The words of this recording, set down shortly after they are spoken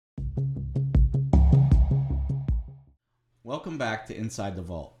Welcome back to Inside the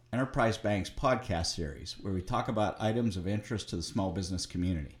Vault, Enterprise Bank's podcast series, where we talk about items of interest to the small business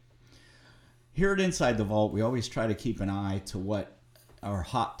community. Here at Inside the Vault, we always try to keep an eye to what are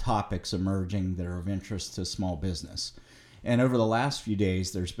hot topics emerging that are of interest to small business. And over the last few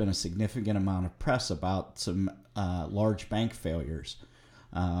days, there's been a significant amount of press about some large bank failures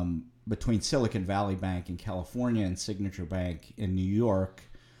between Silicon Valley Bank in California and Signature Bank in New York,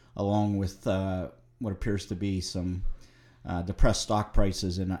 along with what appears to be some depressed stock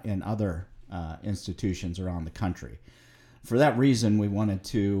prices in other institutions around the country. For that reason, we wanted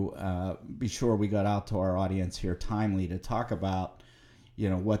to be sure we got out to our audience here timely to talk about,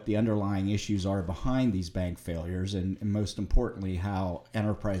 what the underlying issues are behind these bank failures, and most importantly, how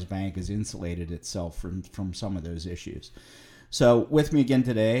Enterprise Bank has insulated itself from some of those issues. So with me again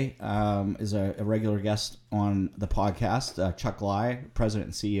today is a regular guest on the podcast, Chuck Lai, President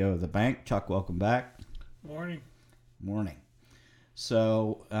and CEO of the bank. Chuck, welcome back. Morning.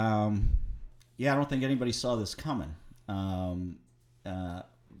 So, I don't think anybody saw this coming from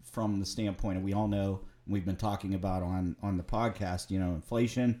the standpoint of, we all know, we've been talking about on the podcast,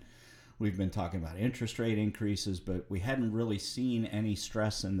 inflation. We've been talking about interest rate increases, but we hadn't really seen any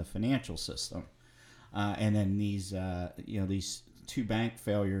stress in the financial system. And then these two bank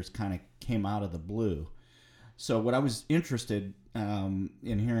failures kind of came out of the blue. So what I was interested in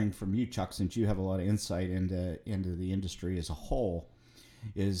hearing from you, Chuck, since you have a lot of insight into the industry as a whole,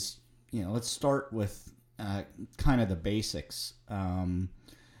 is, let's start with kind of the basics, and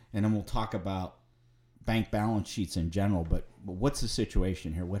then we'll talk about bank balance sheets in general. But what's the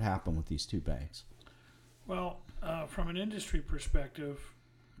situation here? What happened with these two banks? Well, from an industry perspective,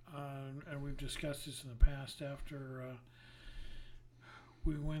 and we've discussed this in the past, after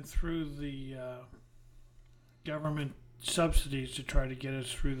we went through the government subsidies to try to get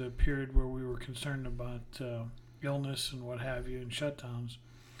us through the period where we were concerned about illness and what have you and shutdowns,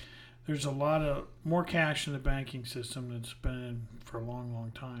 there's a lot of more cash in the banking system that's been in for a long,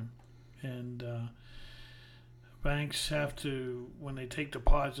 long time. And banks have to, when they take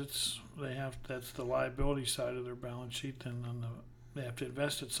deposits, that's the liability side of their balance sheet, then they have to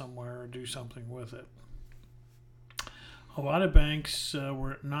invest it somewhere or do something with it. A lot of banks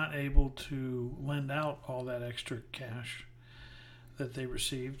were not able to lend out all that extra cash that they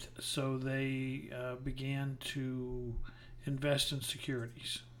received, so they began to invest in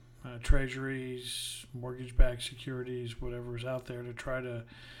securities, treasuries, mortgage-backed securities, whatever was out there, to try to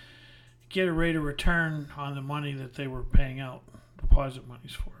get a rate of return on the money that they were paying out deposit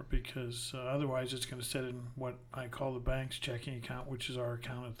monies for, because otherwise it's going to sit in what I call the bank's checking account, which is our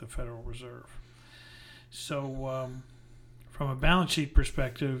account at the Federal Reserve. So from a balance sheet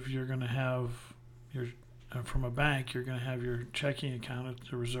perspective, you're going to have from a bank, you're going to have your checking account at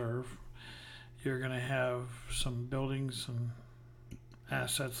the Reserve. You're going to have some buildings and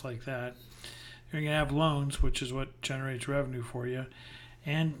assets like that. You're going to have loans, which is what generates revenue for you,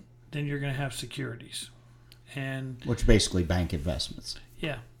 and then you're going to have securities, and which basically bank investments.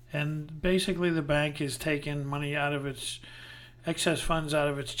 Yeah, and basically the bank is taking money out of its excess funds out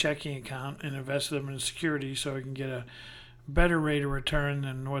of its checking account and invested them in securities, so it can get a better rate of return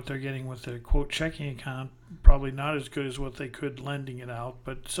than what they're getting with the quote checking account. Probably not as good as what they could lending it out,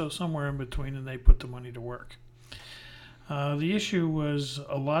 but so somewhere in between, and they put the money to work. The issue was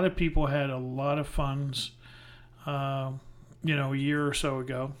a lot of people had a lot of funds, a year or so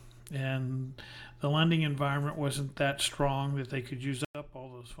ago, and the lending environment wasn't that strong that they could use up all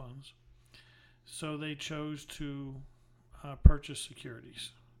those funds. So they chose to purchase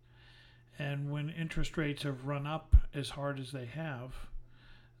securities. And when interest rates have run up as hard as they have,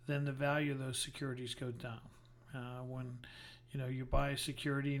 then the value of those securities goes down. When you buy a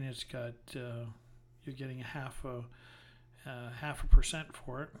security and it's got you're getting a half a percent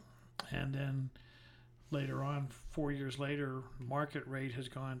for it, and then later on, 4 years later, market rate has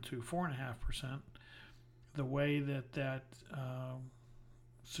gone to 4.5%. The way that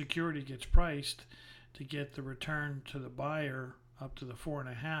security gets priced to get the return to the buyer up to the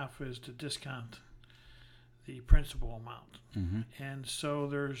 4.5 is to discount the principal amount. Mm-hmm. And so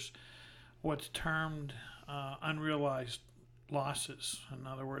there's what's termed unrealized losses. In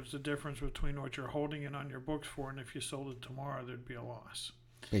other words, the difference between what you're holding it on your books for and if you sold it tomorrow, there'd be a loss.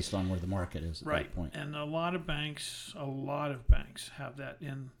 Based on where the market is at that point. And a lot of banks have that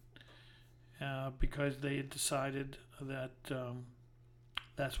in because they had decided that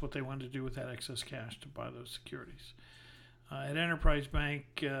that's what they wanted to do with that excess cash, to buy those securities. At Enterprise Bank,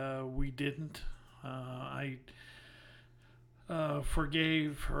 we didn't. I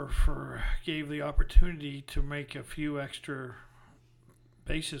gave the opportunity to make a few extra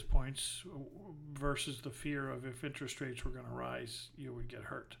basis points versus the fear of if interest rates were going to rise, you would get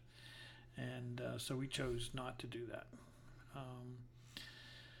hurt. And so we chose not to do that.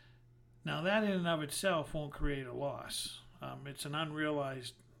 Now, that in and of itself won't create a loss. It's an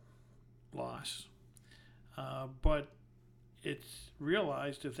unrealized loss, but it's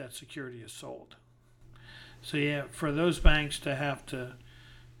realized if that security is sold. So, yeah, for those banks to have to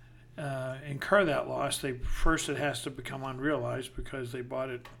incur that loss, it has to become unrealized because they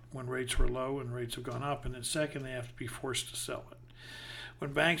bought it when rates were low and rates have gone up, and then second, they have to be forced to sell it.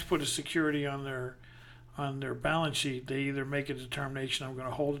 When banks put a security on their balance sheet, they either make a determination, I'm going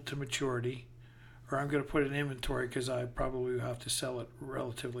to hold it to maturity, or I'm going to put it in inventory because I probably will have to sell it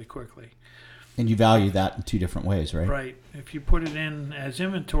relatively quickly. And you value that in two different ways, right? Right. If you put it in as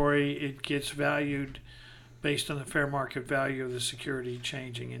inventory, it gets valued based on the fair market value of the security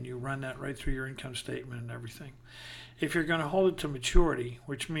changing, and you run that right through your income statement and everything. If you're going to hold it to maturity,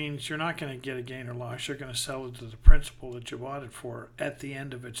 which means you're not going to get a gain or loss, you're going to sell it to the principal that you bought it for at the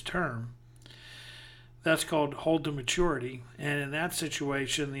end of its term. That's called hold to maturity, and in that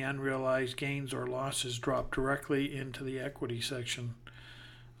situation, the unrealized gains or losses drop directly into the equity section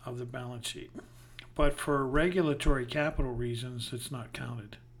of the balance sheet. But for regulatory capital reasons, it's not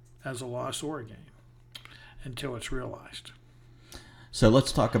counted as a loss or a gain until it's realized. So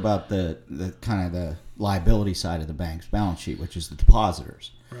let's talk about the kind of the liability side of the bank's balance sheet, which is the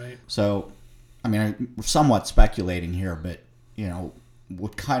depositors. Right. So, I mean, we're somewhat speculating here, but,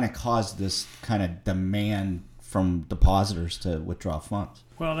 what kind of caused this kind of demand from depositors to withdraw funds?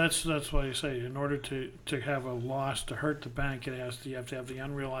 Well, that's why I say in order to have a loss to hurt the bank, you have to have the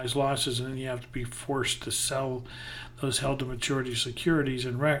unrealized losses, and then you have to be forced to sell those held to maturity securities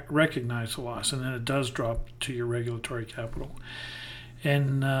and recognize the loss, and then it does drop to your regulatory capital.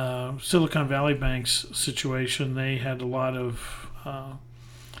 In Silicon Valley Bank's situation, they had a lot of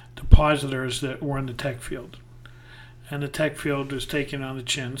depositors that were in the tech field. And the tech field was taking on the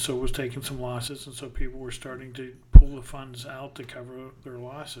chin, so it was taking some losses, and so people were starting to pull the funds out to cover their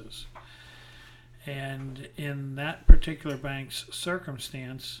losses. And in that particular bank's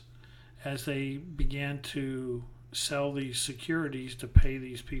circumstance, as they began to sell these securities to pay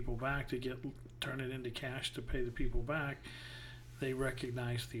these people back, turn it into cash to pay the people back, they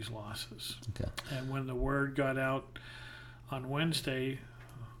recognized these losses. Okay. And when the word got out on Wednesday,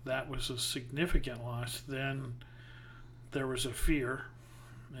 that was a significant loss, then there was a fear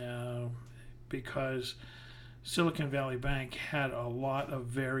because Silicon Valley Bank had a lot of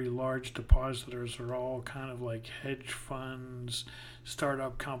very large depositors. They're all kind of like hedge funds,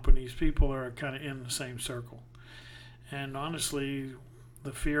 startup companies. People are kind of in the same circle. And honestly,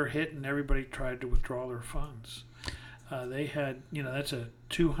 the fear hit and everybody tried to withdraw their funds. They had, that's a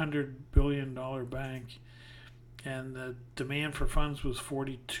 $200 billion bank, and the demand for funds was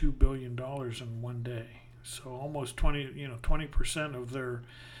 $42 billion in one day. So almost 20% of their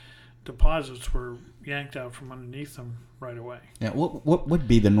deposits were yanked out from underneath them right away. Yeah, what would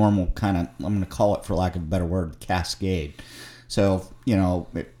be the normal kind of, I'm going to call it for lack of a better word, cascade? So,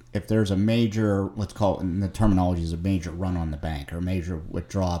 if there's a major, let's call it in the terminology is a major run on the bank or a major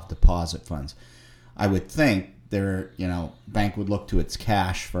withdrawal of deposit funds, I would think bank would look to its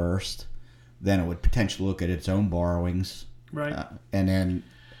cash first, then it would potentially look at its own borrowings. Right. And then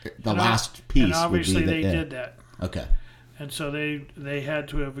the last piece and obviously would be they did that. Okay. And so they had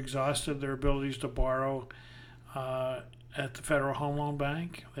to have exhausted their abilities to borrow at the Federal Home Loan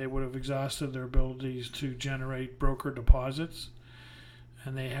Bank. They would have exhausted their abilities to generate broker deposits,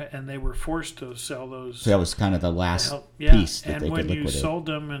 and they were forced to sell those. So that was kind of the last piece that they could liquidate. And when you sold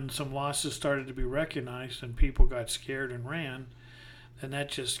them and some losses started to be recognized and people got scared and ran, then that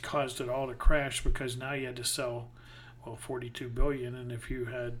just caused it all to crash because now you had to sell $42 billion, and if you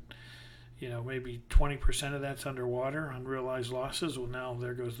had maybe 20% of that's underwater, unrealized losses, well, now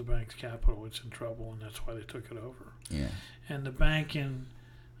there goes the bank's capital. It's in trouble, and that's why they took it over. Yeah. And the bank in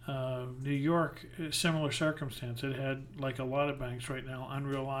New York, similar circumstance. It had, like a lot of banks right now,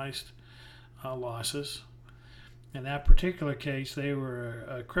 unrealized losses. In that particular case, they were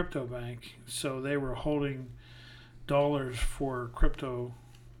a crypto bank, so they were holding dollars for crypto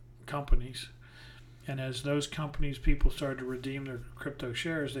companies. And as those companies, people started to redeem their crypto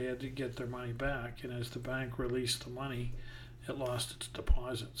shares, they had to get their money back. And as the bank released the money, it lost its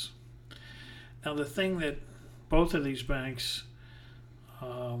deposits. Now, the thing that both of these banks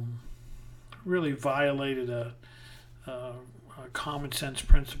really violated a common sense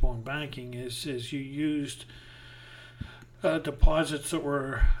principle in banking is you used deposits that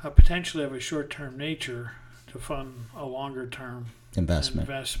were potentially of a short-term nature to fund a longer-term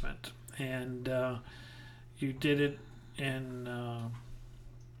investment. And you did it in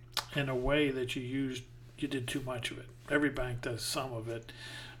in a way that you did too much of it. Every bank does some of it,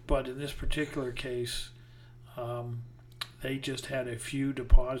 but in this particular case, they just had a few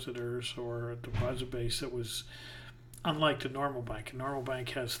depositors or a deposit base that was unlike the normal bank. A normal bank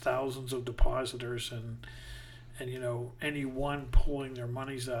has thousands of depositors, and any one pulling their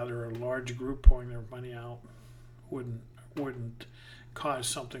monies out or a large group pulling their money out wouldn't cause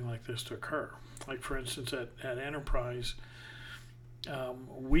something like this to occur. Like for instance, at Enterprise,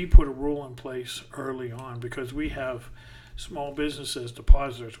 we put a rule in place early on because we have small businesses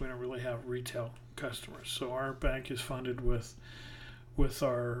depositors. We don't really have retail customers, so our bank is funded with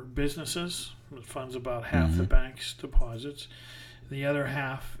our businesses. It funds about half the bank's deposits. The other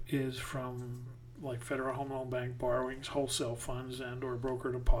half is from like Federal Home Loan Bank borrowings, wholesale funds, and or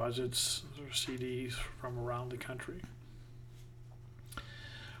broker deposits or CDs from around the country.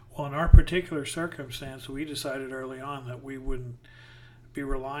 Well, in our particular circumstance, we decided early on that we wouldn't be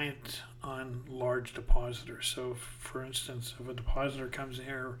reliant on large depositors. So, for instance, if a depositor comes in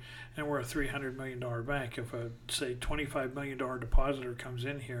here, and we're a $300 million bank, if a, say, $25 million depositor comes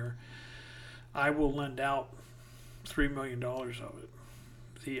in here, I will lend out $3 million of it.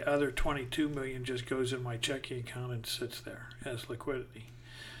 The other $22 million just goes in my checking account and sits there as liquidity.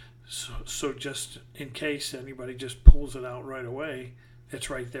 So just in case anybody just pulls it out right away, it's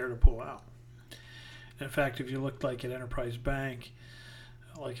right there to pull out. In fact, if you look like at Enterprise Bank,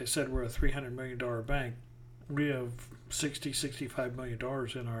 like I said, we're a $300 million bank. We have $65 million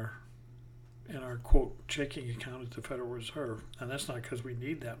in our quote checking account at the Federal Reserve, and that's not because we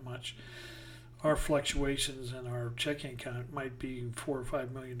need that much. Our fluctuations in our checking account might be $4 or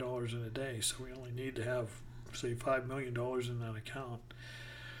 $5 million in a day, so we only need to have, say, $5 million in that account.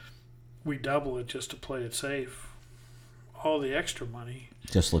 We double it just to play it safe. All the extra money,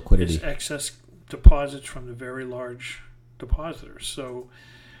 just liquidity, is excess deposits from the very large depositors. So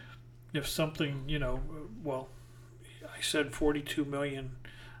if something, I said 42 million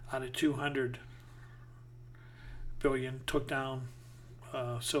out of 200 billion took down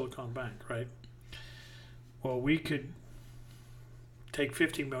Silicon Bank, right? Well, we could take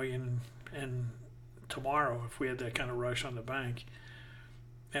 50 million and tomorrow, if we had that kind of rush on the bank,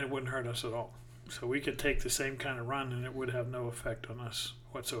 and it wouldn't hurt us at all. So we could take the same kind of run and it would have no effect on us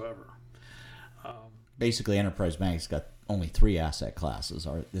whatsoever. Basically, Enterprise Bank's got only three asset classes: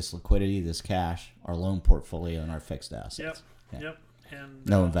 this liquidity, this cash, our loan portfolio, and our fixed assets. Yep. And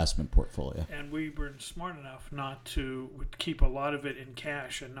no investment portfolio. And we were smart enough not to keep a lot of it in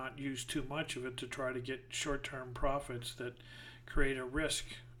cash and not use too much of it to try to get short-term profits that create a risk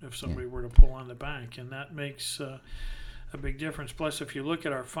if somebody were to pull on the bank. And that makes a big difference. Plus, if you look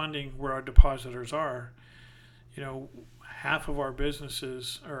at our funding, where our depositors are, half of our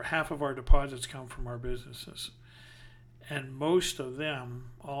businesses or half of our deposits come from our businesses. And most of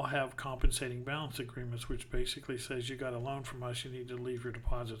them all have compensating balance agreements, which basically says you got a loan from us, you need to leave your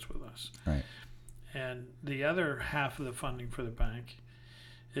deposits with us. Right. And the other half of the funding for the bank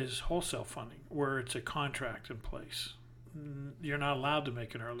is wholesale funding, where it's a contract in place. You're not allowed to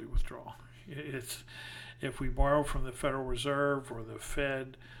make an early withdrawal. It's if we borrow from the Federal Reserve or the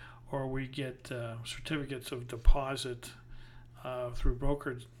Fed, or we get certificates of deposit through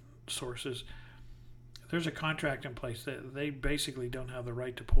brokered sources, there's a contract in place that they basically don't have the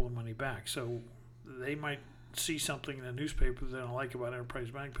right to pull the money back. So they might see something in the newspaper that they don't like about Enterprise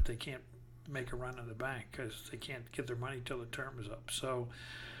Bank, but they can't make a run on the bank because they can't get their money till the term is up. So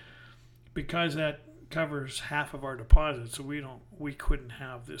because that covers half of our deposits, we couldn't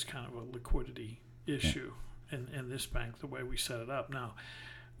have this kind of a liquidity issue in this bank the way we set it up. Now,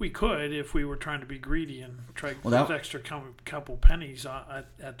 we could if we were trying to be greedy and try those extra couple pennies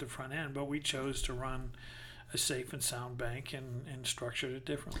at the front end, but we chose to run a safe and sound bank and structured it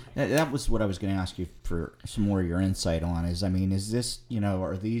differently. That was what I was going to ask you for some more of your insight on. Is this,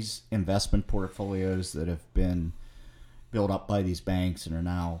 are these investment portfolios that have been built up by these banks and are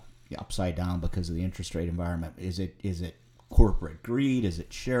now upside down because of the interest rate environment? Is it corporate greed? Is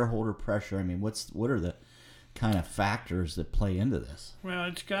it shareholder pressure? What are the kind of factors that play into this? Well,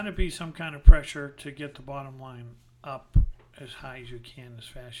 it's got to be some kind of pressure to get the bottom line up as high as you can, as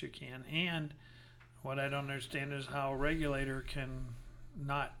fast as you can. And what I don't understand is how a regulator can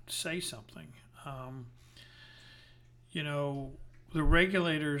not say something. The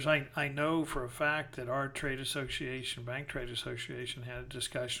regulators, I know for a fact that our trade association, Bank Trade Association, had a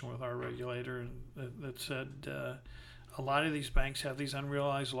discussion with our regulator that said a lot of these banks have these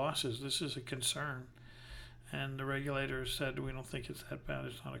unrealized losses. This is a concern. And the regulators said, we don't think it's that bad.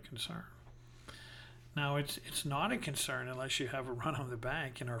 It's not a concern. Now, it's not a concern unless you have a run on the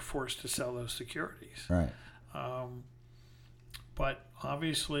bank and are forced to sell those securities. Right. But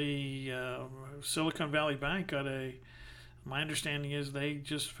obviously, Silicon Valley Bank got a. My understanding is they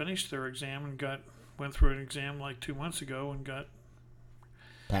just finished their exam and went through an exam like 2 months ago and got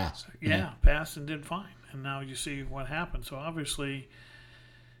Passed. yeah, passed and did fine. And now you see what happened. So obviously,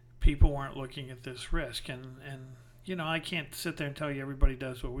 people weren't looking at this risk. And I can't sit there and tell you everybody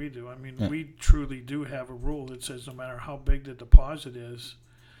does what we do. I mean, we truly do have a rule that says no matter how big the deposit is,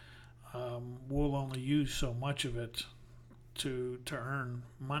 we'll only use so much of it to earn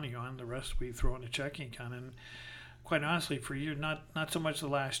money on. The rest we throw in a checking account. And quite honestly, for you, not so much the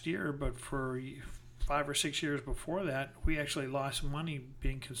last year, but for 5 or 6 years before that, we actually lost money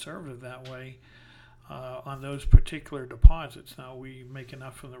being conservative that way on those particular deposits. Now, we make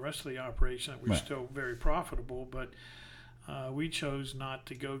enough from the rest of the operation that we're still very profitable, but we chose not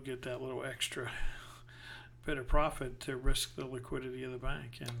to go get that little extra bit of profit to risk the liquidity of the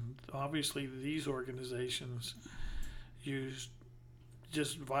bank. And obviously, these organizations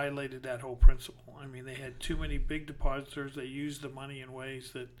just violated that whole principle. I mean, they had too many big depositors. They used the money in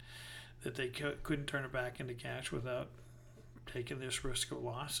ways that they couldn't turn it back into cash without taking this risk of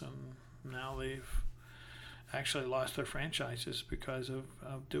loss. And now they've actually lost their franchises because of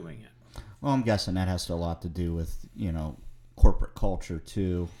doing it. Well, I'm guessing that has a lot to do with, corporate culture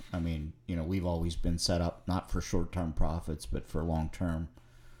too. I mean, we've always been set up not for short-term profits, but for long-term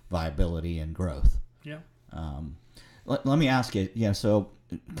viability and growth. Yeah. Let me ask you, so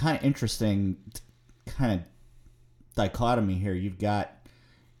kind of interesting kind of dichotomy here. You've got,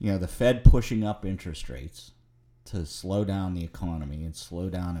 the Fed pushing up interest rates to slow down the economy and slow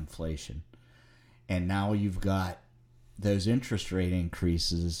down inflation. And now you've got those interest rate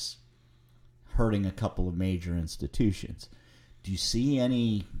increases hurting a couple of major institutions. Do you see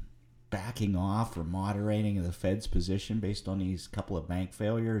any backing off or moderating of the Fed's position based on these couple of bank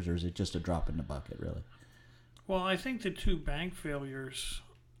failures, or is it just a drop in the bucket, really? Well, I think the two bank failures,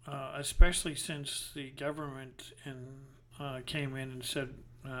 especially since the government came in and said,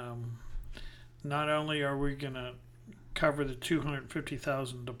 not only are we going to cover the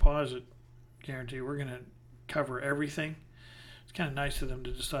 $250,000 deposit guarantee, we're going to cover everything. It's kind of nice of them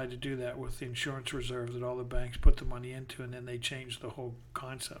to decide to do that with the insurance reserve that all the banks put the money into, and then they changed the whole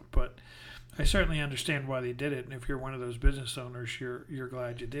concept. But I certainly understand why they did it, and if you're one of those business owners, you're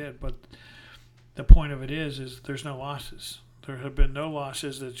glad you did. But the point of it is there's no losses. There have been no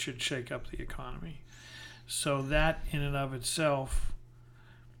losses that should shake up the economy. So that in and of itself,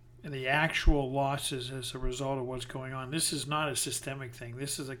 the actual losses as a result of what's going on, this is not a systemic thing.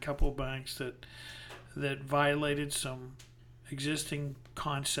 This is a couple of banks that violated some existing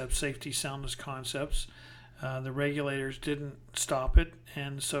concepts, safety soundness concepts. The regulators didn't stop it,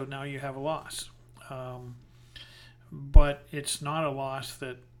 and so now you have a loss. But it's not a loss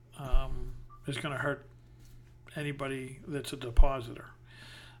that is going to hurt anybody that's a depositor.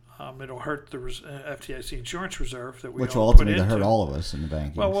 It'll hurt the FDIC insurance reserve that we which all will put ultimately into. hurt all of us in the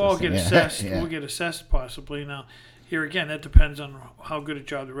banking Well, we'll all system. get assessed. Yeah. We'll get assessed possibly. Now, here again, that depends on how good a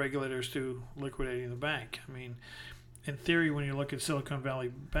job the regulators do liquidating the bank. I mean, in theory, when you look at Silicon Valley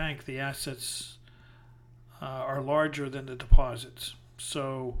Bank, the assets are larger than the deposits.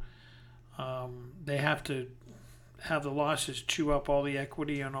 So they have to have the losses chew up all the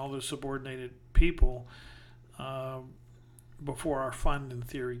equity on all the subordinated people before our fund, in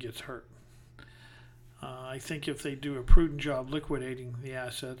theory, gets hurt. I think if they do a prudent job liquidating the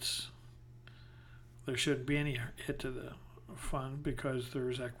assets, there shouldn't be any hit to the fund because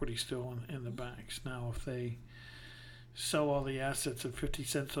there is equity still in the banks. Now, if they sell all the assets at 50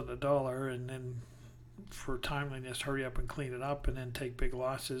 cents on the dollar and then for timeliness hurry up and clean it up and then take big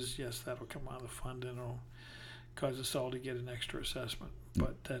losses, yes, that'll come out of the fund and it'll cause us all to get an extra assessment.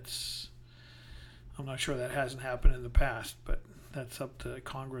 But I'm not sure that hasn't happened in the past, but that's up to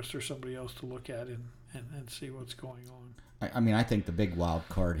Congress or somebody else to look at and see what's going on. I mean, I think the big wild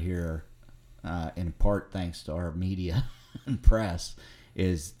card here, in part thanks to our media and press,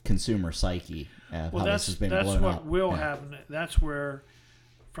 is consumer psyche. Well, this has been that's blown what up. will happen. That's where,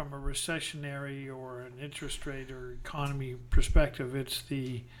 from a recessionary or an interest rate or economy perspective, it's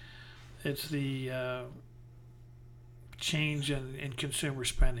the change in consumer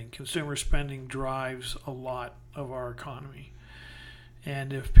spending. Consumer spending drives a lot of our economy.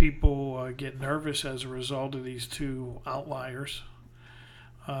 And if people get nervous as a result of these two outliers,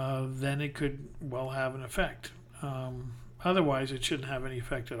 then it could well have an effect. Otherwise, it shouldn't have any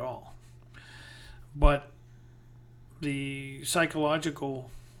effect at all. But the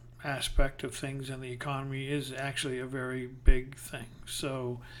psychological aspect of things in the economy is actually a very big thing.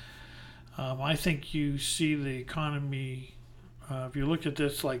 So I think you see the economy, if you look at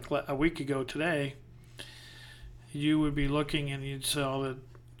this like a week ago today, you would be looking and you'd say all the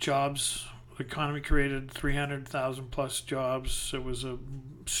jobs, the economy created 300,000 plus jobs. It was a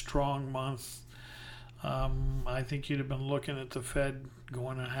strong month. I think you'd have been looking at the Fed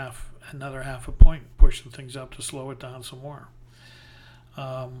going another half a point, pushing things up to slow it down some more.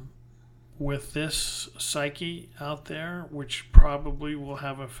 With this psyche out there, which probably will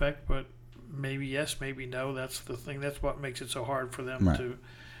have effect, but maybe yes, maybe no. That's the thing. That's what makes it so hard for them to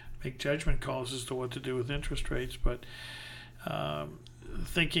make judgment calls as to what to do with interest rates. But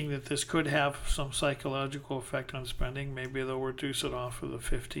thinking that this could have some psychological effect on spending, maybe they'll reduce it off of the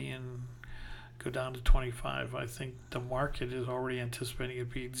 50 and go down to 25. I think the market is already anticipating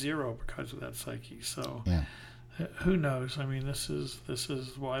it being zero because of that psyche. So who knows? I mean, this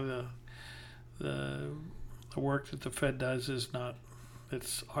is why the work that the Fed does is not,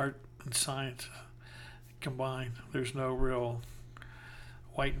 it's art and science combined. There's no real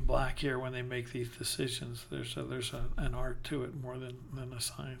white and black here when they make these decisions. There's an art to it more than a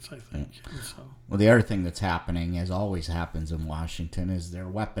science, I think. So. Well, the other thing that's happening, as always happens in Washington, is they're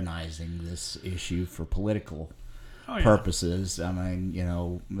weaponizing this issue for political purposes. I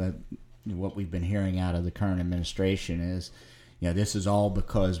mean, what we've been hearing out of the current administration is, this is all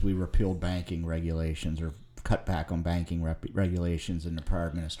because we repealed banking regulations or cut back on banking regulations in the prior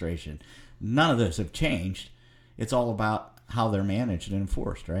administration. None of those have changed. It's all about how they're managed and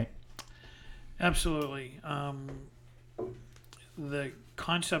enforced, right? Absolutely. The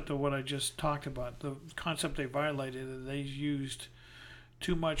concept of what I just talked about, the concept they violated, that they used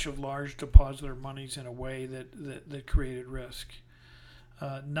too much of large depositor monies in a way that created risk.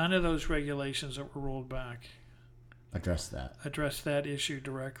 None of those regulations that were rolled back address that issue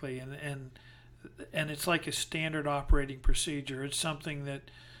directly, and it's like a standard operating procedure. It's something that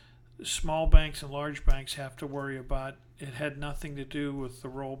small banks and large banks have to worry about. It had nothing to do with the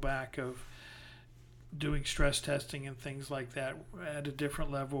rollback of doing stress testing and things like that at a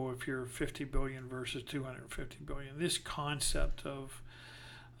different level if you're 50 billion versus 250 billion. This concept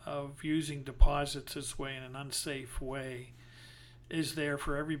of using deposits this way in an unsafe way is there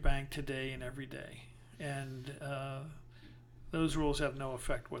for every bank today and every day. And those rules have no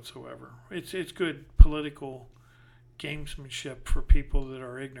effect whatsoever. It's good political gamesmanship for people that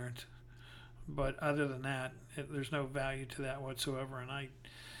are ignorant, but other than that, there's no value to that whatsoever. And it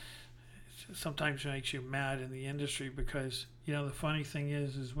sometimes makes you mad in the industry because the funny thing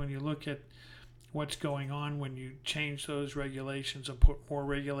is when you look at what's going on when you change those regulations and put more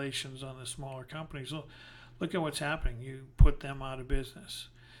regulations on the smaller companies. Look at what's happening. You put them out of business.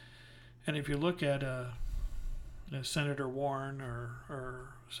 And if you look at Senator Warren or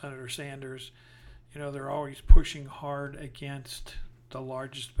Senator Sanders, they're always pushing hard against the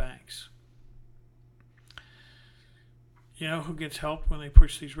largest banks. You know who gets helped when they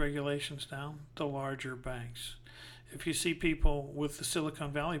push these regulations down? The larger banks. If you see people with the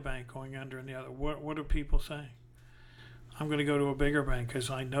Silicon Valley Bank going under and the other, what do people say? I'm going to go to a bigger bank because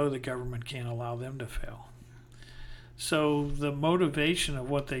I know the government can't allow them to fail. So the motivation of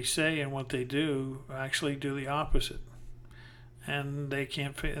what they say and what they do actually do the opposite, and they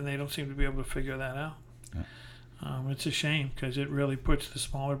don't seem to be able to figure that out. Yeah. It's a shame because it really puts the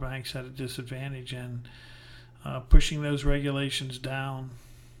smaller banks at a disadvantage, and pushing those regulations down.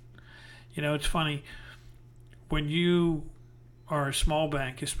 It's funny when you are a small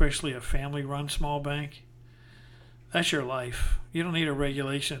bank, especially a family-run small bank. That's your life. You don't need a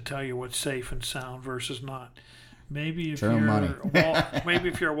regulation to tell you what's safe and sound versus not. Maybe if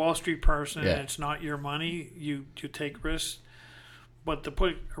you're a Wall Street person and it's not your money, you take risks. But to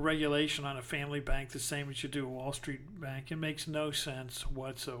put a regulation on a family bank the same as you do a Wall Street bank, it makes no sense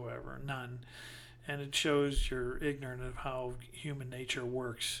whatsoever, none. And it shows you're ignorant of how human nature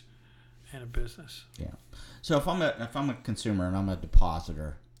works in a business. Yeah. So if I'm a consumer and I'm a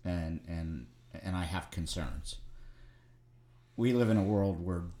depositor and I have concerns, we live in a world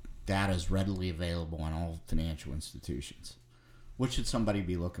where data is readily available on all financial institutions. What should somebody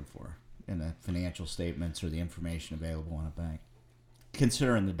be looking for in the financial statements or the information available on a bank,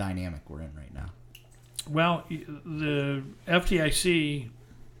 considering the dynamic we're in right now? Well, the FDIC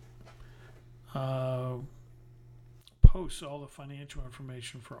posts all the financial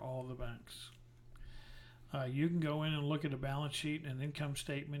information for all the banks. You can go in and look at a balance sheet and income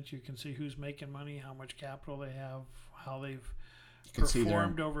statement. You can see who's making money, how much capital they have, how they've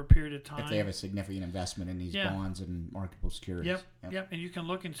performed over a period of time. If they have a significant investment in these bonds and marketable securities. Yep. And you can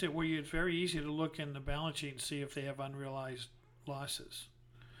look and see, it's very easy to look in the balance sheet and see if they have unrealized losses.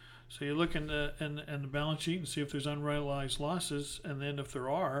 So you look in the balance sheet and see if there's unrealized losses, and then if there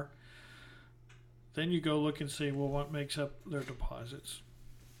are, then you go look and see, what makes up their deposits?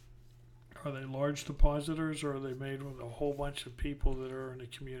 Are they large depositors, or are they made with a whole bunch of people that are in the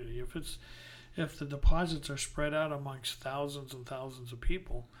community? If the deposits are spread out amongst thousands and thousands of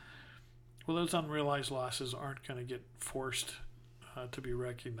people, well, those unrealized losses aren't going to get forced to be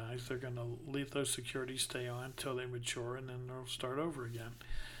recognized. They're going to leave those securities stay on until they mature, and then they'll start over again.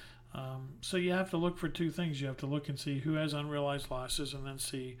 So you have to look for two things. You have to look and see who has unrealized losses, and then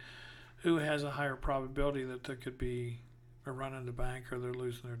see who has a higher probability that there could be a run in the bank, or they're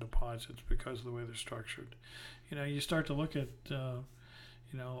losing their deposits because of the way they're structured. You start to look at a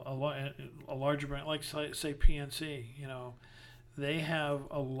larger bank like say PNC. They have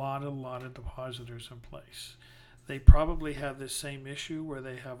a lot of depositors in place. They probably have this same issue where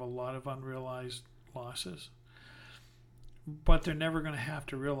they have a lot of unrealized losses, but they're never going to have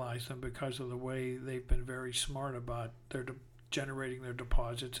to realize them because of the way they've been very smart about generating their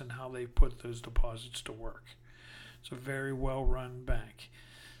deposits and how they put those deposits to work. It's a very well-run bank.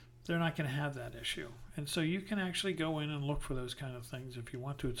 They're not going to have that issue. And so you can actually go in and look for those kind of things if you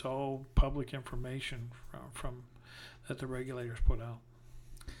want to. It's all public information from that the regulators put out.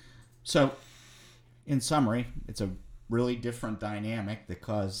 So, in summary, it's a really different dynamic that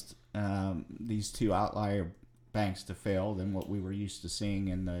caused these two outlier banks to fail than what we were used to seeing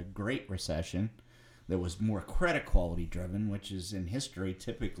in the Great Recession that was more credit quality driven, which is in history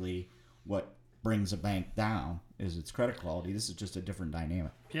typically what brings a bank down is its credit quality. This is just a different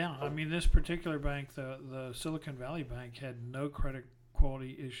dynamic. Yeah, I mean, this particular bank, the Silicon Valley Bank, had no credit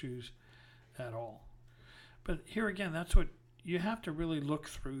quality issues at all. But here again, that's what you have to really look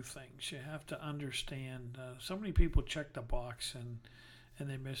through things. You have to understand. So many people check the box and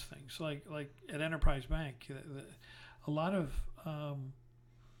they miss things. Like at Enterprise Bank, a lot of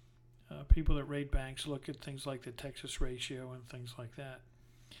people that rate banks look at things like the Texas ratio and things like that.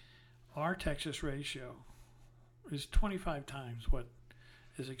 Our Texas ratio is 25 times what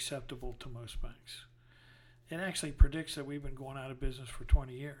is acceptable to most banks. It actually predicts that we've been going out of business for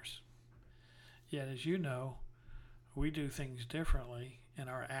 20 years. Yet, as you know, we do things differently, and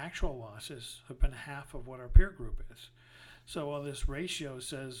our actual losses have been half of what our peer group is. So while this ratio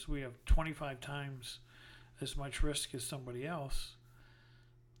says we have 25 times as much risk as somebody else,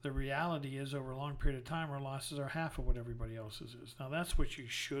 the reality is over a long period of time, our losses are half of what everybody else's is. Now, that's what you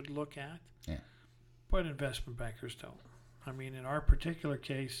should look at, but investment bankers don't. I mean, in our particular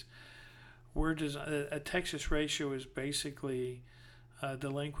case, a Texas ratio is basically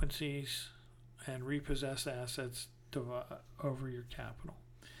delinquencies and repossessed assets over your capital.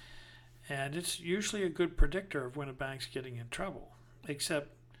 And it's usually a good predictor of when a bank's getting in trouble, except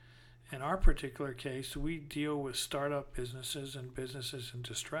in our particular case, we deal with startup businesses and businesses in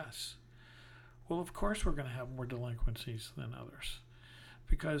distress. Well, of course we're going to have more delinquencies than others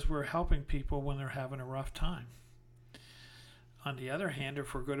because we're helping people when they're having a rough time. On the other hand,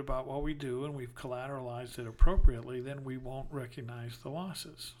 if we're good about what we do and we've collateralized it appropriately, then we won't recognize the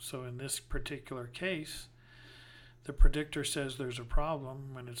losses. So in this particular case, the predictor says there's a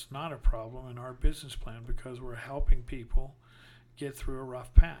problem, and it's not a problem in our business plan because we're helping people get through a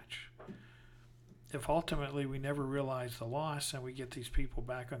rough patch. If ultimately we never realize the loss and we get these people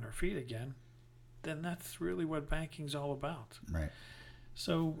back on their feet again, then that's really what banking's all about. Right.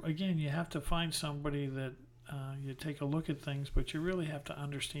 So again, you have to find somebody that you take a look at things, but you really have to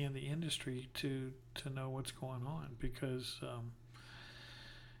understand the industry to know what's going on, because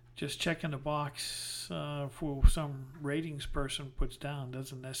just checking the box for some ratings person puts down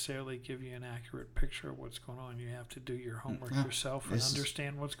doesn't necessarily give you an accurate picture of what's going on. You have to do your homework yourself and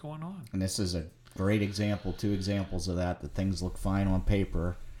understand what's going on. And this is a great example, two examples of that things look fine on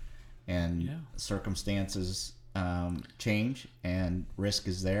paper and circumstances change and risk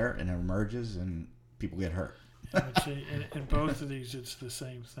is there and it emerges and people get hurt. In both of these, it's the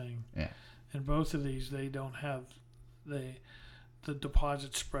same thing. Yeah. In both of these, they don't have the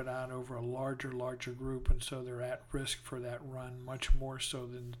deposits spread out over a larger group, and so they're at risk for that run much more so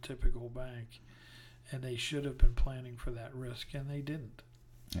than the typical bank. And they should have been planning for that risk, and they didn't.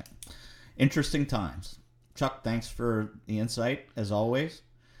 Yeah. Interesting times. Chuck, thanks for the insight, as always.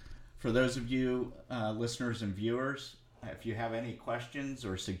 For those of you listeners and viewers, if you have any questions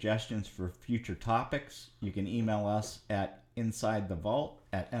or suggestions for future topics, you can email us at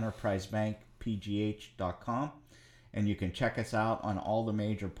insidethevault@enterprisebankpgh.com. And you can check us out on all the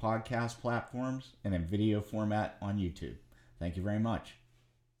major podcast platforms and in video format on YouTube. Thank you very much.